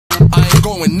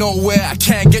going nowhere, I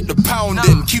can't get the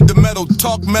pounding. Keep the metal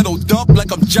talk, metaled up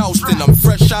like I'm jousting. I'm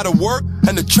fresh out of work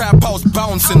and the trap house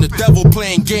bouncing. The devil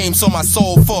playing games on my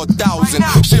soul for 1,000.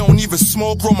 She don't even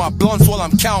smoke, roll my blunts while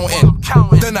I'm counting.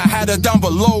 Then I had her down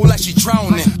below like she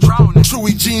drowning.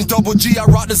 Chewy jeans, double G, I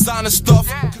rock designer stuff.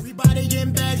 Everybody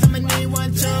getting bags, I'ma need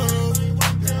one too.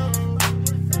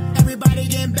 Everybody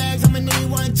getting bags, I'ma need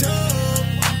one too.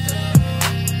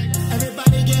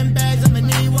 Everybody getting bags, I'ma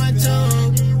need one too.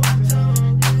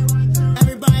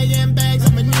 Everybody getting bags,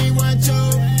 I'ma need one too.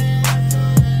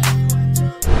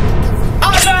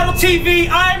 iBattleWW,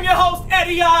 I am your host,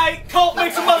 Eddie I. Colt,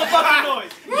 make some motherfucking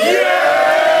noise.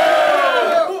 Yeah!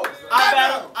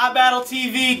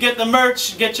 iBattleWW, get the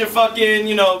merch, get your fucking,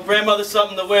 grandmother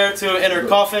something to wear in her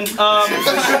coffin.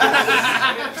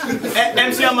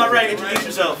 MC on my right, introduce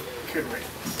yourself.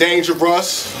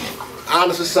 Dangerous,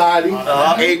 Honor Society,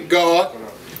 8 God,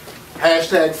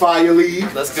 hashtag Fire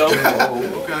League. Let's go.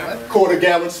 Okay. Quarter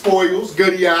gallon spoils,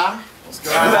 goody eye. Let's go.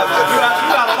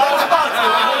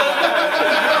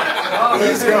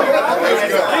 Let's go. Let's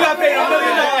go. You got paid $1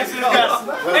 million for this battle.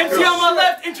 MC on my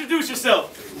left, introduce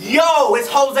yourself. Yo, it's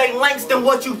Jose Langston,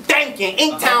 what you thinking?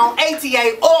 Inktown,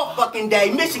 ATA, all fucking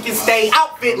day, Michigan State,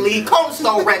 Outfit League,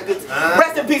 Cornerstone Records.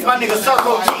 Rest in peace, my nigga,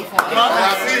 Circle G.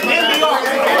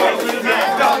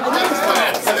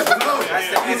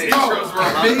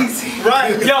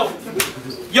 Right,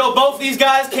 yo, both these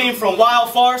guys came from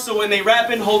wild far, so when they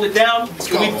rapping, hold it down.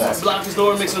 Can we block this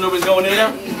door, make sure nobody's going in and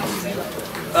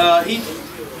out?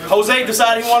 Jose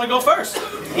decided he wanted to go first.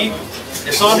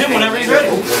 It's on him whenever he's ready.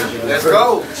 Let's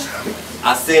go.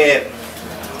 I said,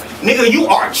 nigga, you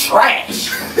are trash.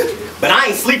 But I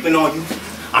ain't sleeping on you.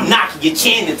 I'm knocking your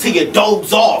chin until your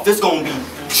doze off. It's gonna be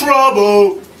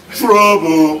trouble,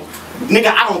 trouble.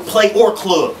 Nigga, I don't play or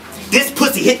club. This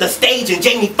pussy hit the stage and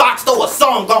Jamie Foxx throw a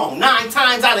song on. 9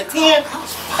 times out of 10,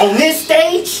 on this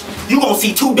stage, you gonna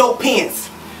see 2 dope pins.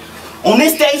 On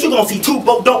this stage, you gonna see 2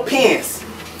 dope pins.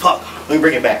 Fuck, let me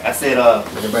bring it back. I said,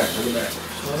 Bring it back, bring it back.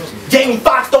 Jamie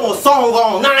Foxx throw a song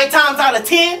on 9 times out of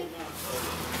 10.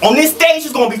 On this stage,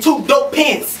 it's gonna be 2 dope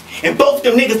pins. And both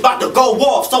them niggas about to go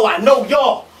off, so I know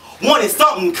y'all wanted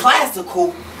something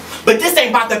classical. But this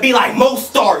ain't about to be like Most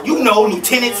Star,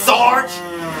 Lieutenant Sarge.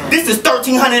 This is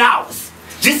 1,300 hours.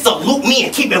 Just salute me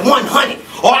and keep it 100.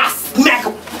 Or I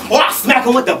smack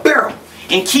him with the barrel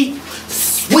and keep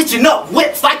switching up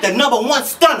whips like the #1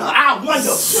 stunner. I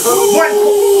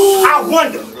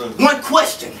wonder, one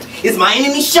question. Is my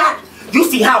enemy shot? You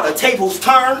see how the tables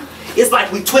turn? It's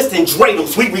like we twisting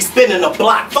dreidels, we respinning the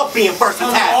block. Fuck being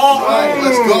versatile. Right,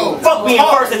 let's go. Fuck being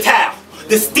versatile.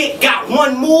 The stick got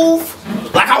one move,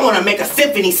 like I want to make a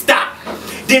symphony stop.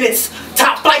 Then it's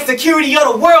top flight security of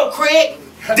the world, Craig.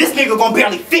 This nigga gonna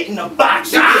barely fit in the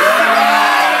box. You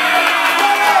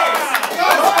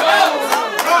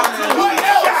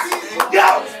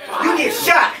get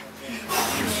shot.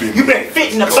 You better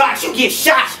fit in the box, you get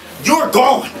shot. You're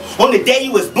gone. On the day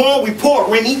you was born, we poured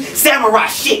Remy, samurai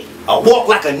shit. I walk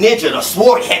like a ninja, the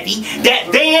sword heavy. That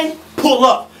van, pull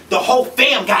up. The whole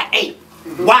fam got 8.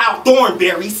 Wild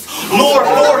thornberries. Lord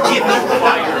forgive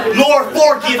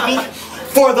me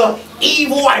for the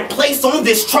evil I place on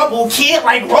this troubled kid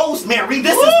like Rosemary.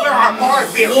 This is where our bars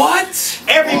vary. What?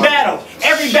 Every battle,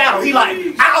 he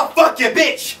like, I'll fuck your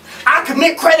bitch. I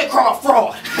commit credit card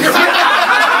fraud.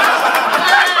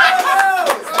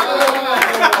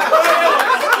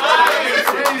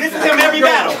 This is him every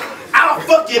battle. I'll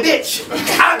fuck your bitch.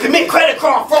 I'll commit credit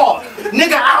card fraud.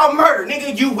 Nigga, I'll murder.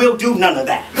 Nigga, you will do none of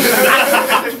that.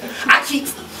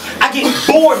 I get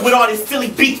bored with all this silly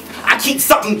beef. I keep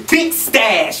something big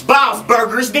stash. Bob's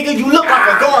Burgers. Nigga, you look like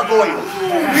a gargoyle.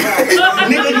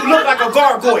 Nigga, you look like a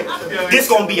gargoyle. This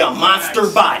gonna be a monster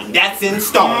body. That's in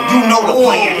stone. You know the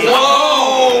plan.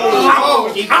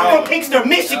 I'm from Kingston,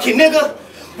 Michigan, nigga.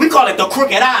 We call it the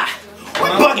crooked eye. We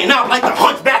bugging out like the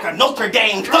hunchback of Notre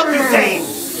Dame. Fuck you saying?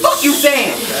 Fuck you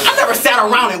saying? I never sat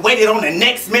around and waited on the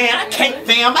next man. I can't,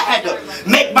 fam. I had to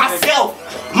make myself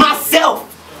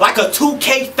like a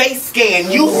 2K face scan.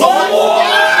 You thought?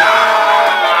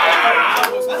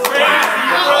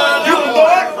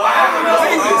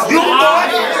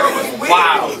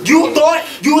 You thought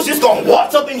you was just gonna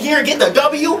waltz up in here and get the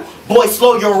W? Boy,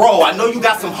 slow your roll. I know you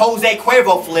got some Jose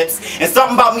Cuervo flips and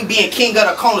something about me being king of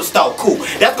the corner store. Cool.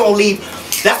 That's gonna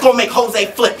make Jose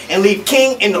flip and leave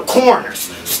King in the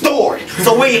corners, stored.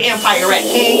 So where your empire at,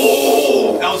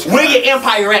 King? Where your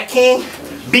empire at, King?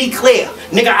 Be clear,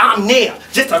 nigga, I'm there,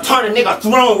 just to turn a nigga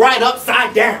throne right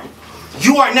upside down.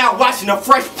 You are now watching the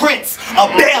Fresh Prince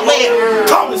of Bel-Air,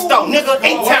 Cornerstone, nigga,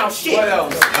 Inktown shit. Yo,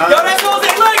 that's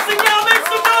Jose Langston, y'all make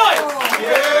some noise!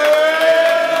 Yeah!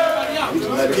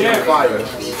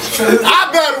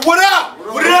 iBattle, what up?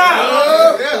 What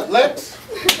up? Yeah, Lex.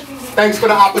 Thanks for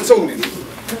the opportunity.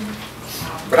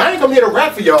 But I ain't come here to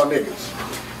rap for y'all niggas.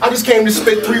 I just came to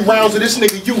spit 3 rounds of this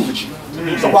nigga eulogy.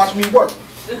 So watch me work.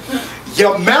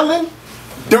 Your melon,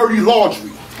 dirty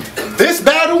laundry. This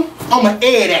battle, I'ma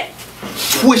air that.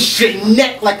 Twist your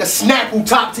neck like a Snapple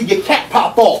top till your cat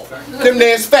pop off. Them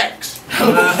there's facts.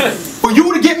 For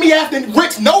you to get me after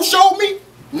Rich no-showed me,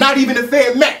 not even a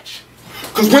fair match.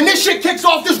 Cause when this shit kicks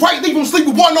off, this right leave him sleep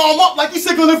with one arm up like he's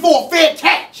signaling for a fair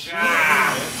catch.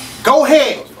 Go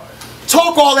ahead.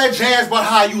 Talk all that jazz about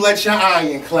how you let your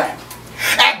iron clap.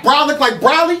 Act brolic like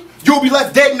Brawley, you'll be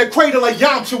left dead in the cradle like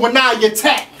Yamcha when I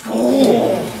attack.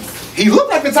 He looked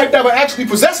like the type that would actually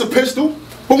possess a pistol,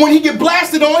 but when he get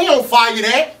blasted on, he don't fire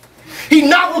that. He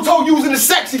Naruto using the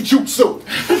sexy jutsu.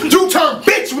 You turn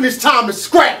bitch when it's time to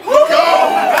scrap. Your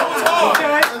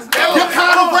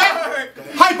kind of rap,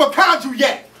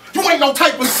 hypochondriac. You ain't no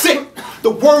type of sick. The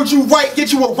words you write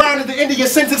get you around at the end of your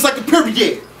sentence like a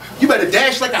period. You better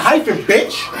dash like a hyphen,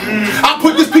 bitch. I'll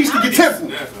put this piece to your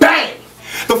temple. Bang!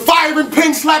 The firing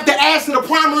pin slap the ass of the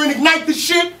primer and ignite the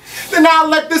shit. Then I'll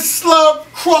let this slug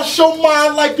crush your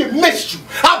mind like it missed you.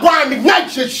 I'll Brian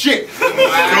ignite your shit.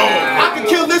 I can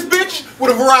kill this bitch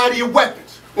with a variety of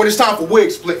weapons when it's time for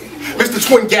wig splitting. Mr.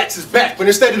 Twin Gats is back, but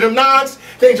instead of them 9s,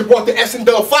 Danger brought the S and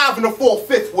Dub 5 and the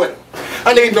 4/5 with him.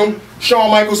 I named them Shawn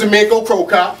Michaels and Mango Crow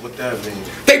Cop. What that mean?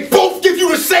 They both give you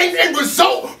the same end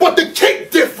result, but the kick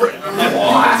different.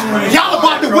 Y'all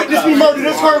about to witness me murder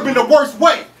this herb in the worst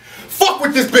way. Fuck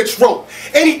what this bitch wrote.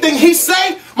 Anything he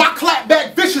say, my clap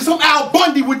back vicious. I'm Al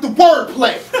Bundy with the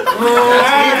wordplay.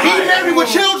 If he married with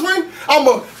children,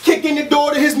 I'ma kick in the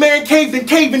door to his man cave and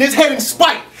cave in his head in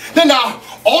spite. Then I'll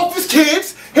off his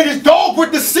kids, hit his dog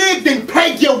with the cig, then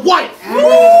peg your wife. Give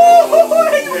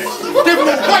him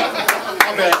a right.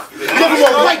 Give him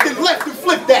a right and left and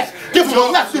flip that. Give him a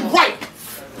left and right.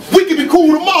 We can be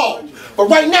cool tomorrow, but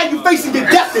right now you facing your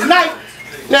death tonight.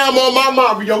 Now I'm on my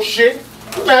Mario shit.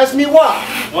 Ask me why.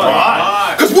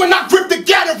 Why? Cause when I grip the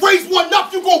gat and raise one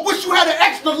up, you gon' wish you had an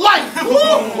extra life.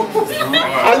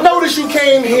 I noticed you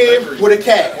came here with a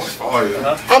cash.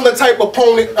 I'm the type of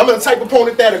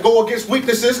opponent that'll go against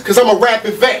weaknesses, cause I'm a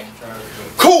rapping vet.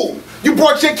 Cool. You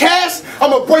brought your cash,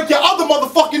 I'ma break your other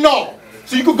motherfucking arm.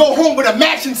 So you could go home with a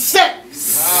matching set.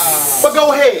 But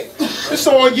go ahead. It's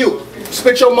on you.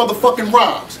 Spit your motherfucking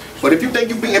rhymes. But if you think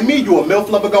you beating me, you a MILF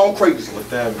lover gone crazy. What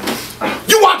that mean?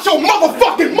 You out your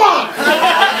motherfucking mind!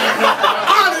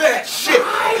 Honor that shit!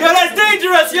 Yo, that's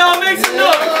dangerous, y'all. Make some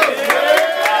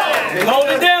noise. Hold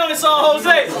it down, it's all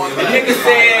Jose. The nigga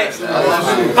said,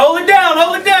 Hold it down,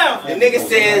 hold it down. the nigga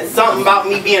said something about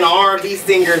me being an R&B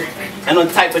singer and the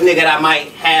type of nigga that might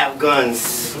have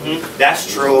guns.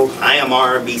 That's true. I am an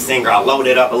R&B singer. I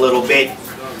loaded up a little bit.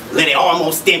 Let it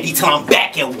almost empty till I'm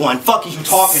back at one. Fuck is you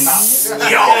talking about?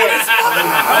 Yo, that's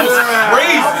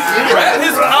crazy.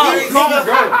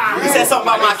 He said something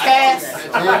about my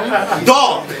cast.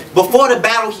 Dog, before the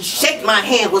battle, he shook my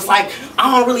hand. Was like,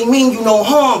 I don't really mean you no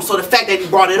harm. So the fact that he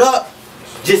brought it up,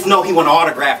 just know he want to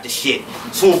autograph the shit.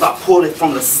 As soon as I pulled it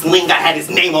from the sling, I had his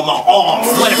name on my arm.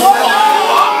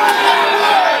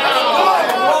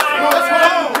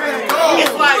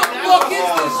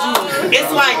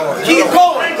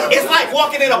 It's like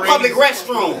walking in a public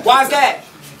restroom. Why's that?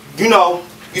 You know,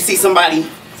 you see somebody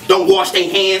don't wash their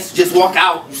hands, just walk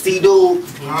out, you see dude.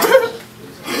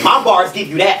 My bars give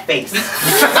you that face.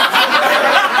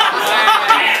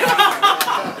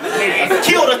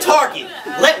 Kill the target.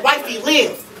 Let wifey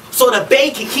live. So the bae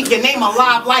can keep your name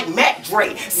alive like Mac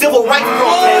Dre. Civil rights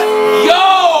protest.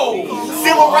 Yo!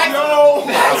 Civil rights. Hold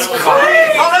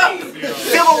up.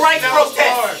 Civil rights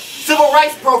protest. Civil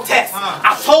rights protest.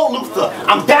 I told Luther,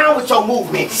 I'm down with your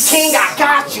movement. King, I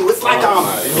got you. It's like I'm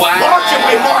marching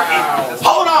with Martin.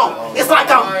 Hold on. It's like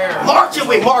I'm marching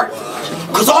with Martin.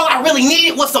 Cause all I really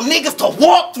needed was some niggas to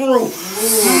walk through.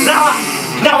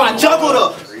 Now I juggled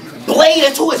a blade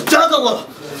into his jugular.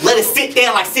 Let it sit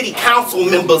there like city council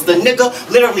members. The nigga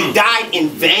literally died in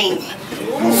vain.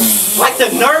 Like the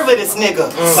nerve of this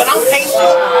nigga. But I'm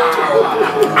patient.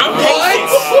 I'm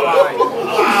patient.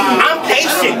 I'm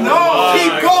patient.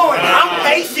 Keep going. I'm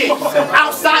patient.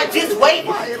 Outside just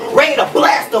waiting. Ready to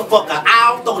blast the fucker.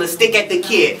 I'll throw the stick at the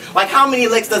kid. Like how many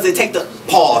licks does it take to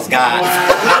pause, guys?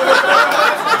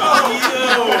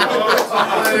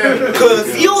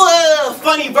 Cause you a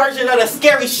funny version of the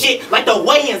scary shit like the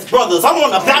Wayans brothers. I'm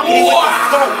on the balcony with the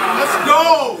scope. Let's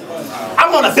go.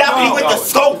 I'm on the balcony with the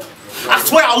scope. I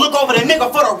swear I'll look over the nigga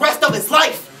for the rest of his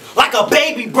life. Like a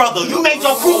baby brother. You made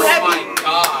your crew happy?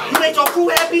 You made your crew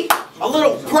happy? A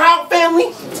little proud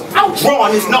family? I'm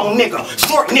drawing this no nigga,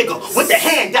 short nigga, with the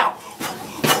hand out.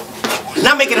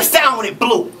 Not making a sound when it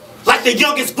blew. Like the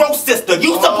youngest bro sister.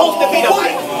 You supposed to be the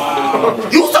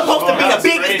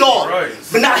biggest dog.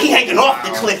 But now he hanging off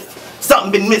the cliff.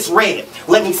 Something been misread.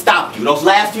 Let me stop you. Those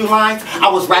last few lines, I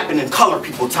was rapping in color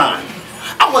people time.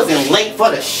 I wasn't late for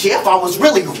the shift. I was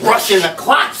really rushing to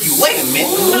clock you. Wait a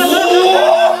minute.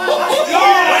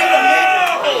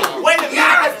 Wait a minute.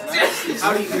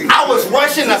 I was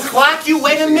rushing to clock you.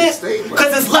 Wait a minute.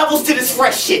 Because there's levels to this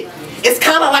fresh shit. It's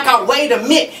kind of like I wait a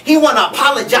minute. He want to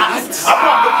apologize.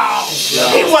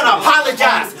 He want to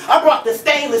apologize. I brought the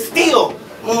stainless steel.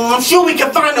 I'm sure we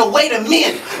can find a way to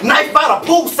mend. Knife by the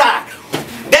poolside.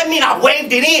 That mean I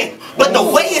waved it in. But the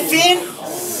way it's in,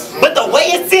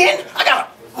 I gotta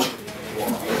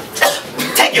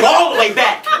take it all the way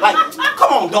back. Like,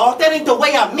 come on, dog. That ain't the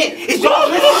way I meant. Is y'all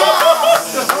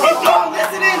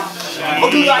listening? Or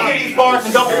do y'all hear these bars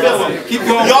and don't feel them? Keep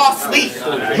going. Y'all sleep.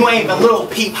 You ain't even little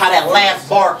peep how that last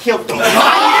bar killed them.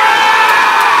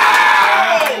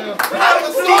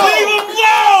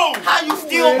 How you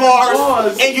steal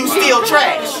bars and you steal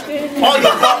trash? All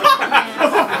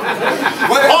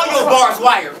your bars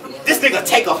wired. This nigga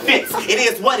take offense. It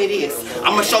is what it is.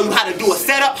 I'm gonna show you how to do a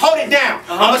setup. Hold it down.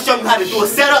 I'm gonna show you how to do a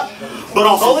setup, but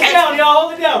on some hold it down, y'all.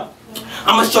 Hold it down.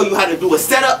 I'm gonna show you how to do a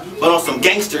setup, but on some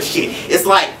gangster shit. It's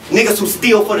like niggas who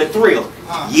steal for the thrill.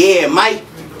 Yeah, it might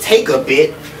take a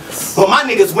bit, but my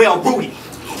niggas well rooted.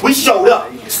 We showed up,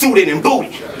 suited and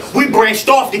booted. We branched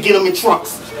off to get them in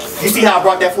trunks. You see how I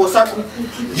brought that full circle?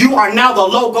 You are now the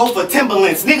logo for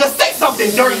Timberlands. Nigga, say something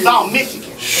dirty about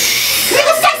Michigan.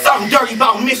 Nigga, say something dirty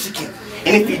about Michigan.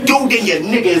 And if you do, then your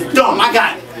nigga is dumb. I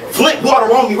got Flint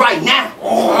water on me right now.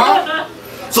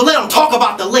 So let them talk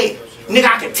about the lid. Nigga,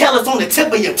 I can tell it's on the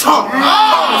tip of your tongue.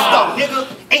 Stuff, nigga.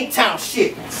 Ain't town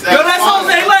shit. Yo, that's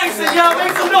Jose Langston, y'all.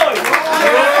 Make some noise.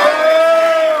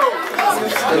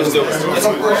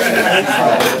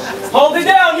 Hold it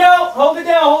down, yo. Hold it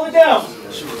down, hold it down.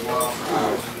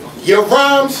 Your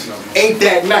rhymes ain't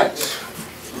that nice.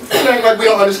 It ain't like we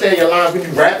don't understand your lines when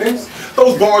you rapping.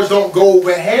 Those bars don't go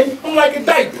overhead. I'm like a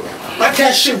diaper. I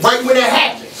catch shit right when it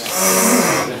happens.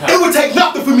 It would take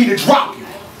nothing for me to drop you.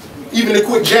 Even a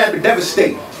quick jab to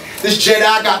devastate. This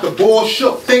Jedi got the ball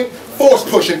shook. Think force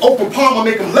pushing. Open palm will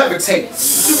make him levitate.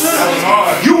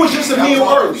 You was just a meal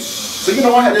early. So you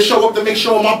know I had to show up to make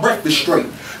sure my breakfast straight.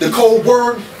 The cold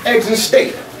word, eggs and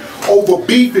steak. Over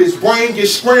beef, his brain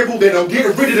gets scrambled and I'm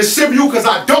getting rid of the cereal because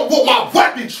I don't want my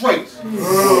weapon trace.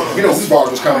 You know whose bars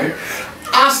was coming.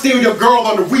 I steal your girl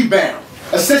on the rebound.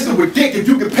 Assisted with dick if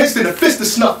you can piss in a fist to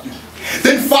snuff you.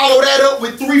 Then follow that up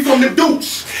with 3 from the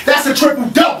deuce. That's a triple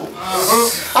double.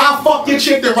 I fuck your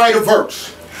chick then write a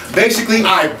verse. Basically,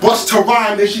 I bust her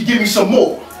rhyme, then she give me some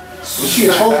more. But she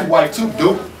a trophy wife too,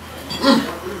 dude.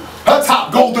 Her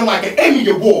top golden like an Emmy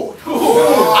Award.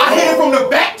 I hit her from the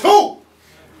back too.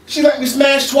 She let me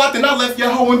smash twat, then I left your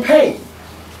hoe in pain.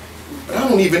 But I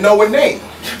don't even know her name.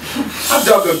 I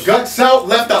dug her guts out,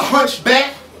 left her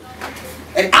hunchback,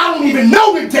 and I don't even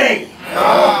know the dame.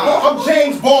 I'm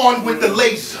James Bond with the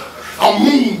laser. I'm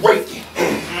moon raking.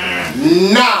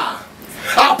 Nah.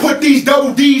 I'll put these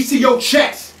double D's to your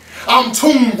chest. I'm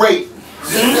tomb rating.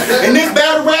 And this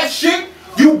battle rap shit,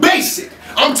 you basic.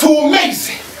 I'm too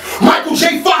amazing. Michael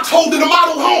J. Fox holding the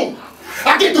model home.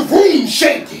 I get the room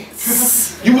shaking.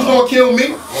 You was gonna kill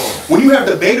me? When you have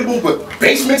debatable but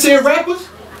basement tier rappers?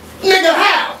 Nigga,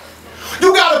 how?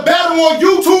 You got a battle on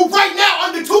YouTube right now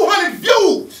under 200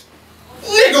 views.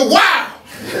 Nigga, wow.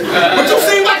 But you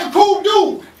seem like a cool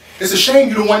dude. It's a shame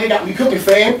you the one that got me cooking,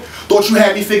 fam. Thought you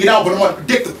had me figured out, but I'm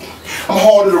unpredictable. I'm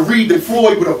harder to read than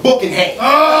Floyd with a book in hand.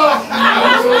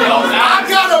 I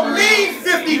got a mean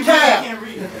 50 cal.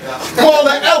 Call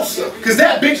her Elsa, cause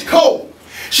that bitch cold.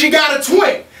 She got a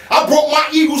twin. I brought my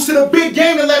Eagles to the big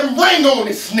game and let them rain on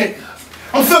this nigga.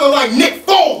 I'm feeling like Nick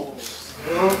Foles.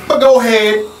 But go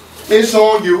ahead, it's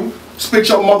on you. Spit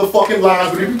your motherfucking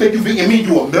lines, but if you think you beating me,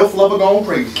 you a MILF lover going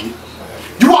crazy.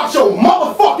 You out your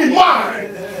motherfucking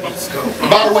mind.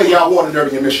 By the way, y'all water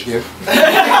dirty in Michigan.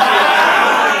 That's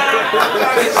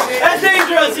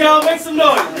dangerous, y'all. Make some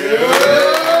noise.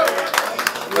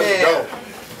 Man,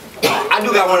 I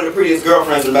do got one of the prettiest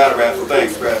girlfriends in battle rap, so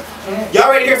thanks, bro. Y'all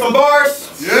ready to hear some bars?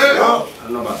 Yeah. I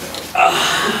don't know about that.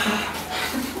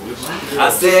 I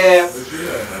said,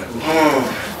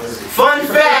 fun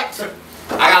fact.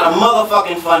 I got a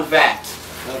motherfucking fun fact.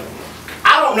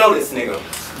 I don't know this nigga,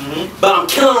 but I'm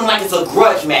killing him like it's a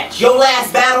grudge match. Your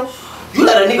last battle, you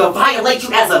let a nigga violate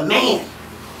you as a man.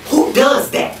 Who does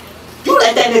that? You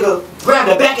let that nigga grab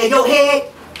the back of your head?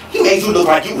 He made you look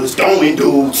like you was doming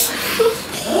dudes.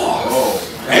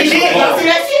 He did. Y'all see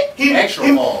that shit? Extra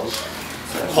pause.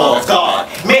 Pause God.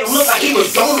 Made him look like he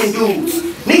was zoning dudes.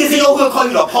 Niggas in your hood call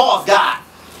you the pause God.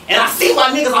 And I see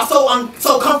why niggas are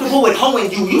so comfortable with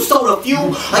hoeing you. You sold a few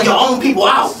of your own people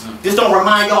out. This don't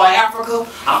remind y'all of Africa?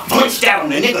 I punched at him,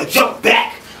 the nigga jumped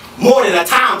back. More than a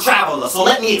time traveler, so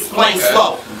let me explain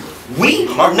slow. We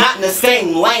are not in the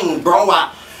same lane, bro.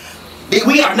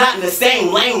 We are not in the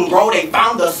same lane, bro. They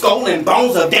found the skull and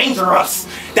bones of Dangerous.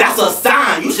 That's a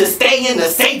sign. You should stay in the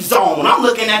safe zone. I'm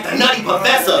looking at the Nutty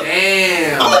Professor.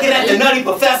 Damn. I'm looking at the Nutty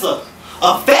Professor.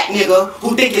 A fat nigga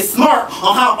who think it's smart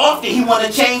on how often he want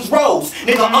to change roles.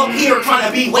 Nigga up here trying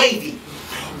to be wavy.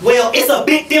 Well, it's a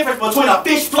big difference between a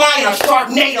fish fly and a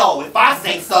sharknado, if I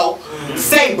say so.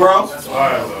 Say, bro.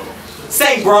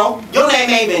 Say, bro. Your name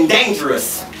ain't even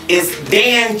Dangerous. It's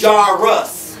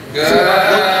DANJARUS.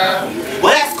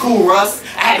 Well, that's cool, Russ.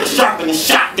 I had to sharpen the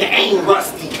shot that ain't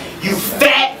rusty. You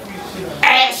fat,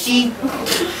 ashy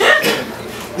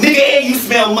nigga, and you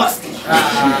smell musty.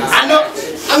 I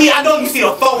know you see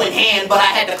a foe in hand, but I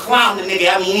had to clown the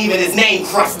nigga. I mean, even his name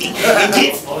crusty.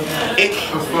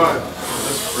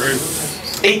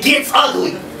 It gets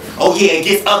ugly. Oh yeah, it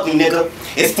gets ugly, nigga.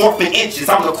 It's 4th and inches.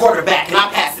 I'm the quarterback, and I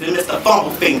pass it to Mr.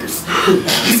 Fumble Fingers.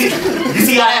 You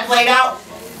see how that played out?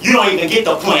 You don't even get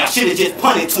the point. I should have just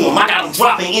punted to him. I got him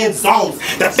dropping in zones.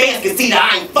 The fans can see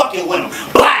that I ain't fucking with him.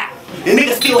 Blah! The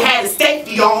nigga still had his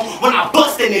safety on when I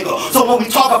bust the nigga. So when we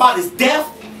talk about his death,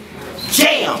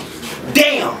 jam,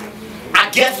 damn. I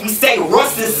guess we say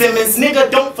Russ and Simmons, nigga,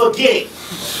 don't forget it.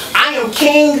 I am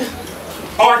King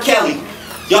R. Kelly.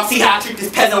 Y'all see how I treat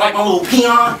this peasant like my little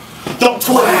peon? Don't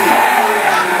toy with me.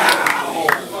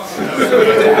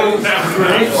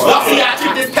 Y'all see how I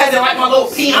treat this peasant like my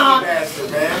little peon?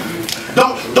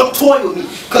 Don't toy with me,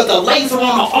 cause the laser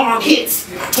on the arm hits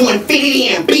to infinity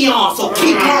and beyond. So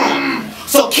keep calm.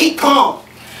 So keep calm.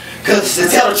 Cause to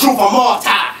tell the truth, I'm all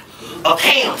tired of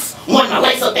hams wanting to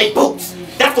lace up their boots.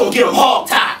 That's gonna get them hog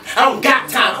tied. I don't got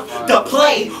time to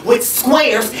play with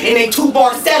squares in they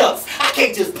 2-bar setups. I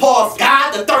can't just pause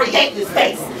God the 38 in his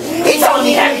face. He telling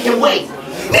me how he can wait.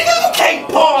 Nigga, you can't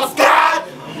pause God.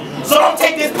 So don't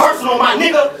take this personal, my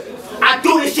nigga. I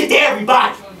do this shit to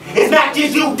everybody. It's not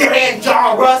just you,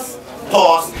 DANJARUS.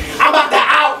 Pause. I'm about to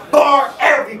out-bar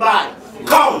everybody.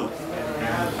 Call him.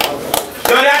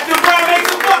 So that's the crowd, make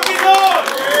some fucking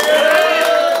noise!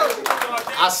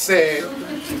 I said,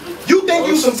 you think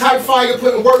you some type fire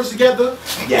putting words together?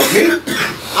 Yeah, Me?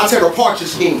 I'll tear apart your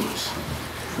schemes.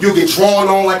 You get drawn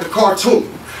on like a cartoon.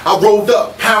 I rolled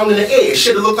up, pounding the air.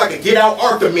 Shit'll look like a Get Out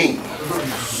Arthur meme.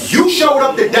 You showed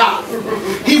up to die.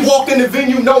 He walked in the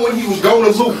venue knowing he was gonna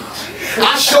lose.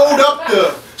 I showed up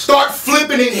to start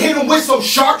flipping and hit him with some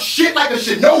sharp shit like a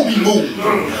shinobi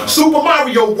move. Super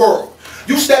Mario World.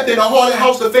 You stepped in a haunted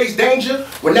house to face danger,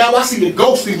 well now I see the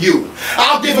ghost in you.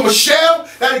 I'll give him a shell,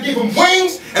 that'll give him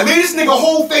wings, and leave this nigga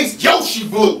whole face Yoshi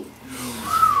blue.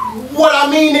 What I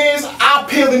mean is, I'll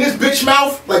peel in this bitch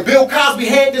mouth like Bill Cosby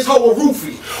had this hoe a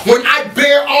roofie. When I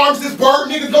bare arms this bird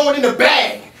nigga going in the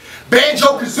bag.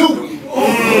 Banjo Kazooie.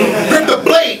 Rip the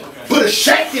blade, put a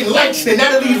shack in Langston,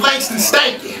 that'll leave Langston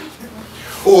stankin'.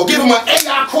 Or give him an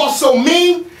AI cross so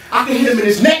mean, I can hit him in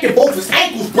his neck and both his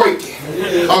ankles breaking.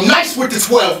 I'm nice with the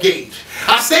 12 gauge.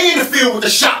 I stay in the field with the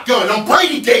shotgun, I'm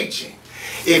Brady gauging.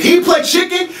 If he play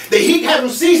chicken, the heat have him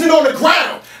seasoned on the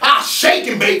ground. I'll shake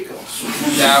and bake him.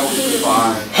 That was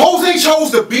fine. Jose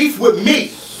chose to beef with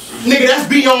me. Nigga, that's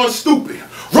beyond stupid.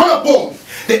 Run up on me.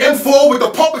 The M4 with the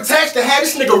pump attached to have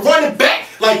this nigga running back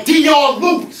like Dion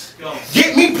Lewis.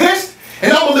 Get me pissed,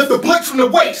 and I'ma lift the blitz from the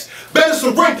waist. Better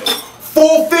surrender.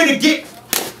 450 get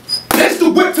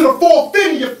pistol whip to the 450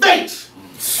 in your face.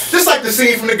 Just like the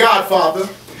scene from The Godfather.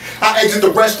 I exit the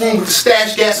restroom with the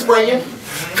stash gas spraying.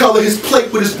 Color his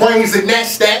plate with his brains in that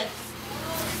stack.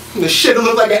 And the shit'll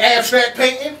look like an abstract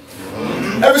painting.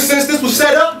 Ever since this was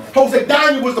set up, Jose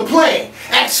Daniel was the plan.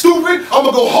 Act stupid,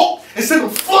 I'ma go Hulk and send him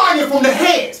flying from the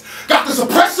hands. Got the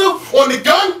suppressor on the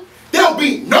gun, there'll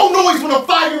be no noise when I'm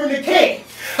firing the can.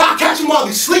 I'll catch him while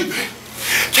he's sleeping,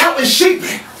 counting sheep.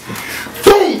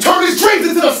 Boom, turn his dreams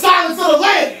into the silence of the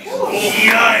land.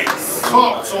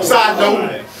 Yikes. Side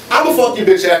note, I'ma fuck your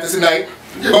bitch after tonight.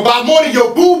 But by morning,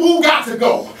 your boo-boo got to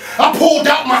go. I pulled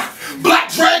out my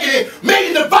black dragon and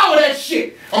made it devour that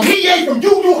shit. I'm Hiei from Yu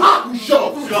Yu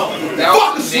Hakusho.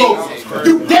 Fucking slow.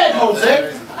 You dead,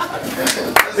 Jose. Out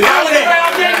of there.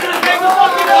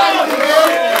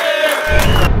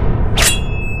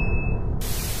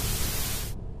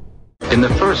 In the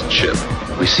first ship,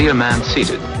 we see a man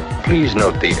seated. Please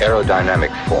note the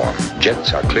aerodynamic form.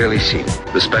 Jets are clearly seen.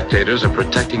 The spectators are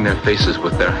protecting their faces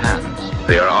with their hands.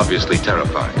 They are obviously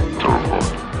terrified.